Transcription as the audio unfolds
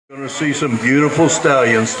Going to see some beautiful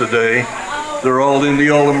stallions today. They're all in the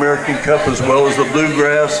All-American Cup as well as the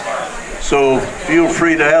Bluegrass. So feel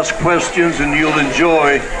free to ask questions and you'll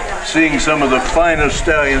enjoy seeing some of the finest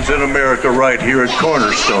stallions in America right here at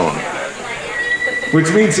Cornerstone.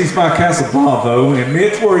 Which means he's by Castle Bravo. And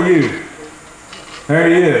Mitch, where are you? There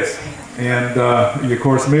he is. And of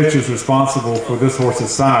course, Mitch is responsible for this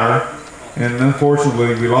horse's sire. And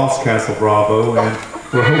unfortunately, we lost Castle Bravo. And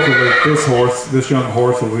we're hoping that this young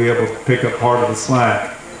horse will be able to pick up part of the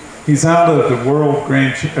slack. He's out of the world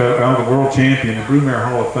champion, the Broodmare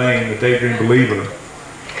Hall of Fame, the Daydream Believer.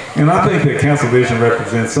 And I think that Castle Vision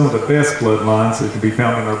represents some of the best bloodlines that can be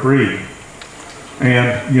found in our breed.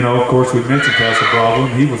 And, you know, of course, we mentioned Castle Bravo.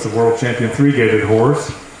 He was the world champion three-gated horse.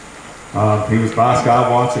 He was by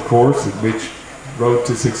Skywatch, of course, which rode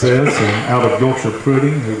to success, and out of Yorkshire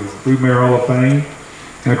Pudding, who was Broodmare Hall of Fame.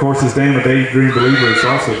 And of course, his dam, a Daydream Believer, is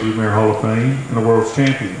also Broodmare Hall of Fame and a world's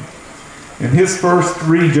champion. In his first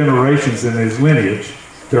 3 generations in his lineage,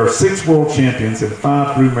 there are 6 world champions and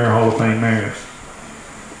 5 Broodmare Hall of Fame mares.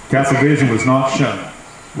 Castle Vision was not shown.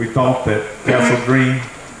 We thought that Castle Dream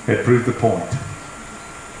had proved the point.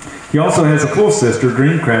 He also has a full sister,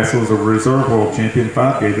 Dream Castle, is a reserve world champion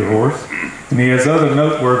 5-gated horse, and he has other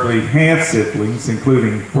noteworthy half siblings,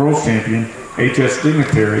 including world champion HS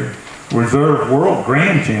Dignitary, reserve world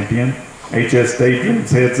grand champion HS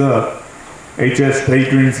Daydreams Heads Up, HS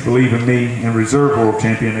Daydreams Believe in Me, and reserve world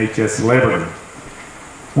champion HS Celebrity.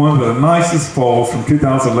 One of the nicest foals from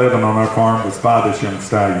 2011 on our farm was by this young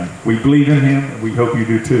stallion. We believe in him, and we hope you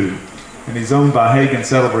do too. And he's owned by Hagen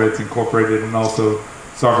Saddlebreds Incorporated and also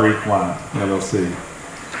Sauger Equine LLC.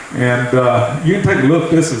 And you can take a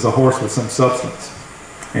look. This is a horse with some substance.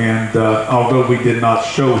 And although we did not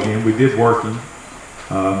show him, we did work him.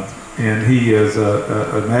 And he is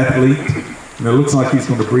an athlete, and it looks like he's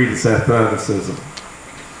going to breed his athleticism.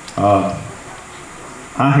 I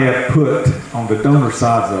have put on the donor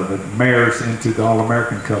sides of it mares into the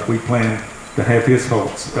All-American Cup. We plan to have his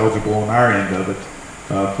hopes eligible on our end of it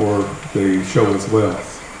for the show as well.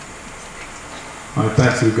 All right,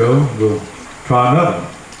 thanks, Hugo. We'll try another one.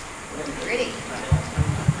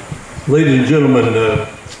 Ladies and gentlemen,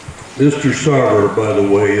 Mr. Sauger, by the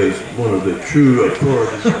way, is one of the true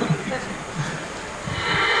authorities.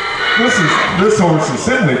 This horse is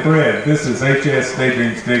simply bred. This is HS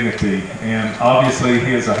Daydream's Dignity, and obviously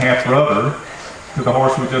he is a half brother to the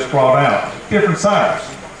horse we just brought out. Different sires,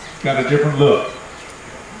 got a different look.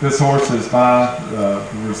 This horse is by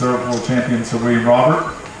reserve world champion Sir William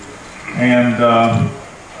Robert, and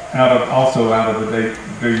also out of the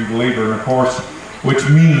Daydream Believer, and of course, which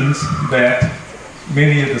means that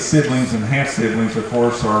many of the siblings and half siblings, of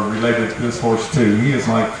course, are related to this horse too. He is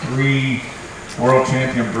like 3 world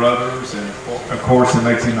champion brothers, and of course it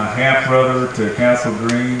makes him a half brother to Castle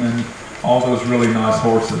Dream and all those really nice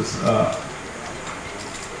horses.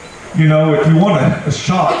 You know, if you want a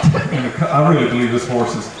shot, I really believe this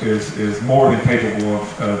horse is more than capable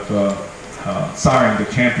of siring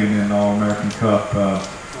the champion in the All-American Cup.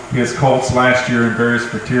 His colts last year in various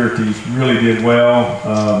fraternities really did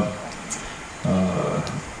well.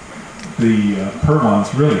 The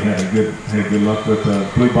Purwines really had good luck with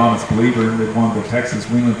Blue Bonnets Believer that won the Texas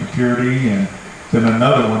Wheeling Fraternity, and then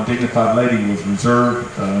another one, Dignified Lady, was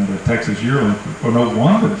reserved in the Texas Yearling,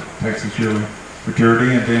 won the Texas Yearling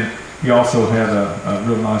Fraternity, and then he also had a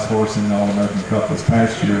real nice horse in the All-American Cup this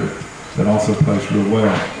past year that also placed real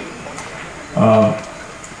well.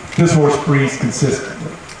 This horse breeds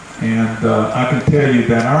consistently, and I can tell you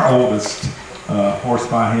that our oldest horse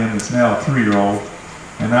by him is now a 3-year-old.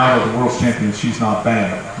 And out of the world's champion, she's not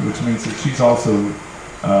bad, which means that she's also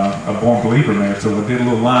a born believer mare. So we did a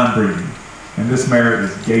little line breeding. And this mare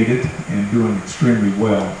is gated and doing extremely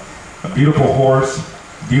well. A beautiful horse,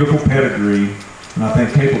 beautiful pedigree, and I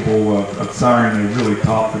think capable of siring a really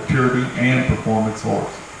top for purity and performance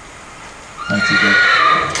horse. Thanks again.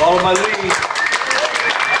 Follow my lead.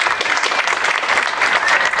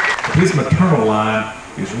 His maternal line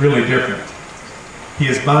is really different.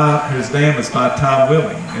 His dam is by Tom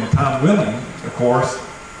Willing, and Tom Willing, of course,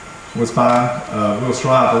 was by Will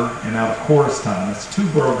Shriver and out of Cornerstone. That's 2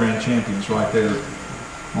 world grand champions right there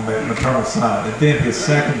on that maternal side. And then his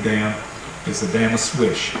second dam is the dam of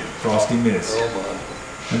Swish, Frosty Mist.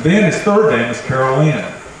 And then his third dam is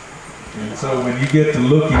Carolina. And so when you get to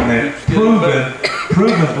looking at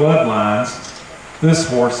proven bloodlines, this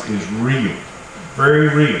horse is real, very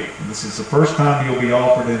real. This is the first time he'll be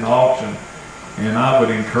offered in the auction. And I would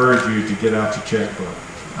encourage you to get out your checkbook.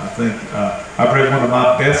 I think I bred one of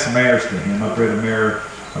my best mares to him. I bred a mare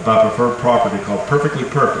of our preferred property called Perfectly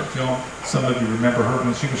Perfect. You know, some of you remember her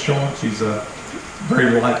when she was showing. She's a very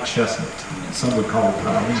light chestnut. Some would call her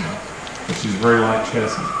Palomino, but she's very light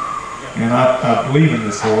chestnut. And I believe in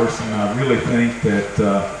this horse, and I really think that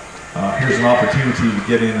here's an opportunity to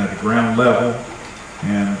get in at the ground level,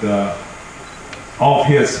 and all of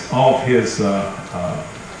his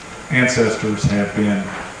ancestors have been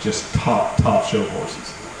just top show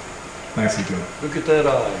horses. Nicely done. Look at that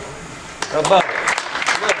eye. How about it?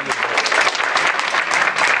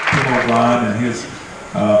 Tim O'Brien and his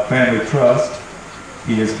family trust.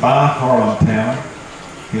 He is by Harlemtown.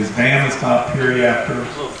 His dam is by Periapter,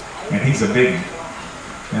 and he's a big one,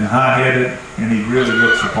 and high-headed, and he really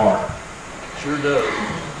looks the part. Sure does.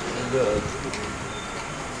 Sure does.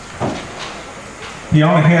 He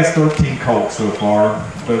only has 13 colts so far,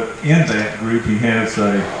 but in that group he has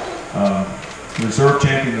a reserve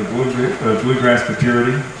champion of Bluegrass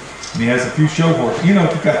Futurity, and he has a few show horses. You know,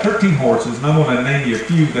 if you've got 13 horses, and I'm going to name you a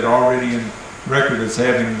few that are already in record as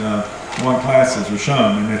having won classes or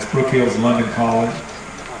shown, and that's Brook Hill's London College,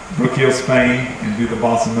 Brook Hill's Fame, and do the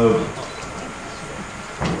Bossa Nova.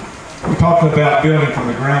 We're talking about building from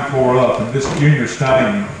the ground floor up, and this junior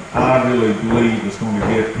stallion, I really believe, is going to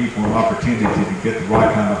give people an opportunity to get the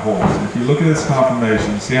right kind of horse. And if you look at this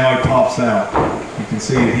conformation, see how he tops out, you can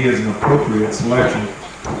see that he is an appropriate selection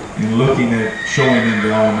in looking at showing in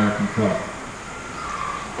the All-American Cup.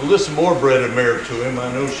 Alyssa Moore bred a mare to him.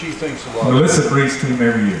 I know she thinks a lot. Alyssa breeds to him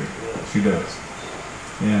every year. She does.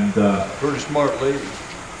 And pretty smart lady.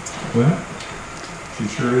 well, she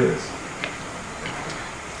sure is.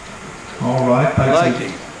 All right, thanks. I like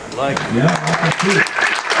him. I like him. Yeah, I can too.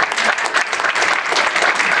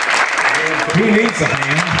 He needs a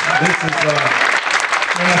hand. This is,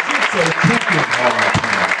 and I think it's a champion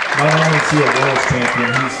Harlemtown. Not only is he a world champion,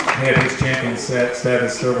 he's had his champion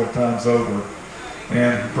status several times over.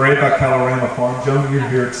 And bred by Colorama Farm. Joan, you're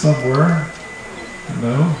here somewhere.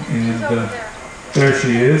 No, and there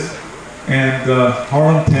she is. And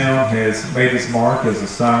Harlemtown has made his mark as a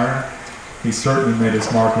sire. He's certainly made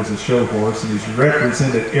his mark as a show horse, and he's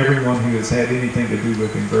represented everyone who has had anything to do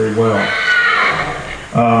with him very well.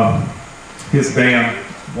 His dam,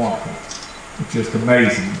 wonderful. It's just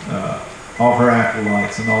amazing. All her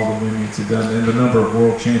acolytes and all the women have done, and the number of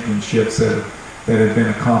world championships that have been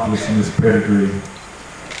accomplished in this pedigree.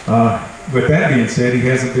 With that being said, he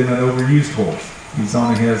hasn't been an overused horse. He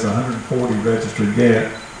only has 140 registered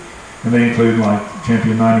yet, and they include like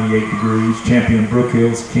Champion 98 Degrees, Champion Brook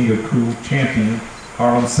Hills, King of Cool, Champion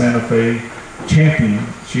Harlem Santa Fe, Champion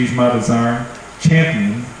She's My Desire,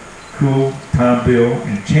 Champion Cool Time Bill,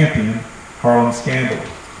 and Champion Harlem Scandal.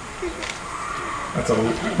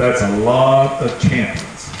 That's a lot of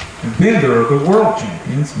champions. And then there are the world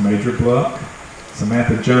champions: Major Bluck,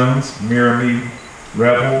 Samantha Jones, Mirami,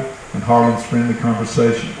 Rebel, and Harlem's Friendly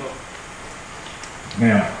Conversation.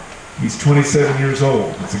 Now, he's 27 years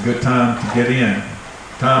old. It's a good time to get in.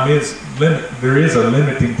 Time is there is a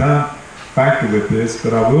limiting time factor with this,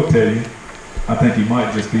 but I will tell you, I think he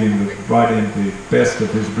might just be right in the best of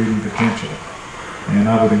his breeding potential. And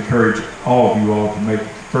I would encourage all of you all to make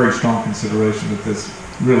very strong consideration of this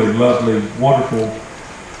really lovely, wonderful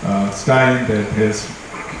stallion that has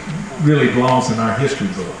really belongs in our history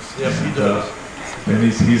books. Yes, he does. And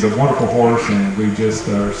he's a wonderful horse, and we just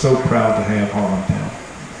are so proud to have Harlemtown.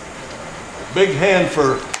 Big hand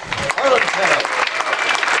for Harlemtown.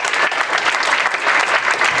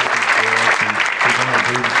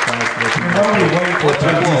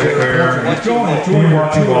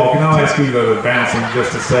 I'll ask you to bounce in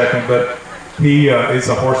just a second, but he is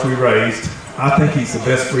a horse we raised. I think he's the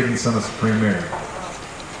best breeding son of Supreme Mare.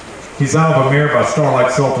 He's out of a mare by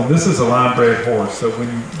Starlight Sultan. This is a line-bred horse, so when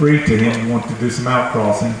you breed to him, you want to do some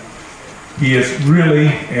outcrossing. He is really,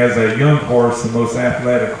 as a young horse, the most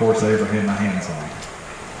athletic horse I ever had my hands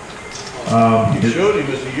on. You showed him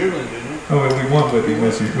as a yearling, didn't you? Oh, we won with him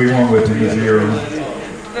as a yearling.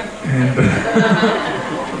 And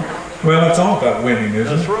well, it's all about winning,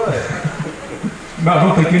 isn't it? That's right. No, I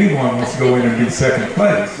don't think anyone wants to go in and get second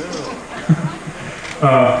place.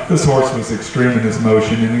 This horse was extreme in his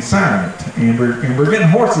motion, and he's silent. And we're getting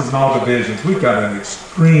horses in all divisions. We've got an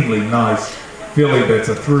extremely nice filly that's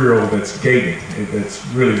a 3-year-old that's gaited. That's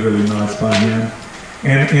really, really nice by him.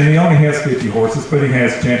 And he only has 50 horses, but he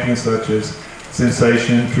has champions such as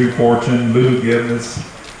Sensation, True Fortune, Lulu Gibbons,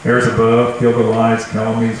 Airs Above, Kill the Lights,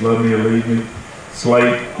 Calamies, Love Me or Leave Me,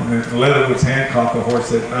 Slate, and then Leatherwood's Hancock, a horse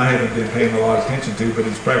that I haven't been paying a lot of attention to, but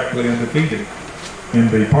he's practically undefeated in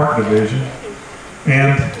the Park division.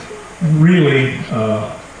 And really,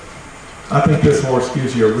 I think this horse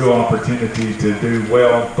gives you a real opportunity to do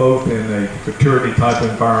well, both in a futurity type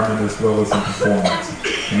environment as well as in performance.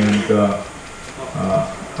 And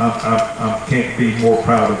I can't be more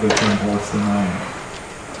proud of this young horse than I am.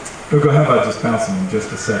 Hugo, how about just bouncing him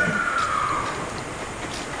just a second?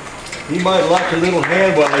 He might like a little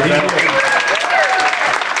hand while he's out.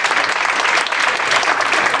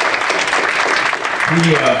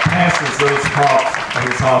 He passes his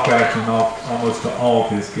hop action off almost to all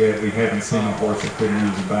of his get. We haven't seen a horse that couldn't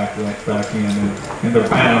use the back end, and they're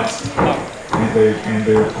balanced and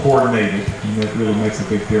they're coordinated, and that really makes a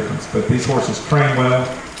big difference. But these horses train well,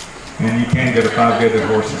 and you can get a 5-headed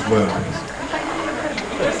horse as well.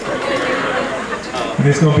 And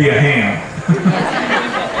it's going to be a ham.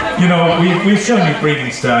 You know, we've shown you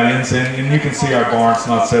breeding stallions, and you can see our barn's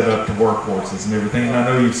not set up to work horses and everything. And I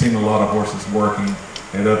know you've seen a lot of horses working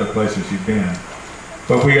at other places you've been.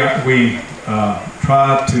 But we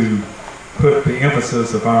try to put the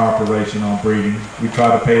emphasis of our operation on breeding. We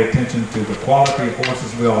try to pay attention to the quality of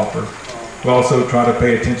horses we offer. We also try to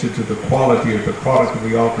pay attention to the quality of the product that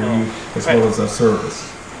we offer you, as well as our service.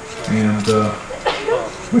 And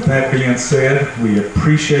with that being said, we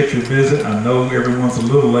appreciate your visit. I know everyone's a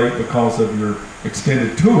little late because of your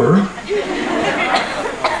extended tour,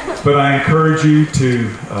 but I encourage you to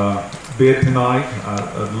bid tonight.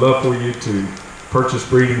 I'd love for you to purchase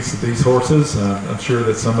breedings of these horses. I'm sure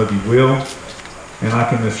that some of you will, and I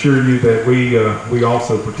can assure you that we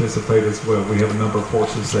also participate as well. We have a number of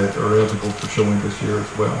horses that are eligible for showing this year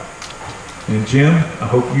as well. And Jim, I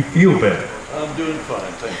hope you feel better. I'm doing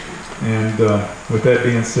fine, thank you. And with that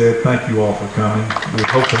being said, thank you all for coming. We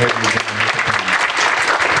hope to have you again.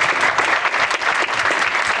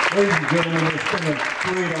 Ladies and gentlemen, it's been a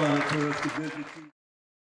great honor for us to visit you.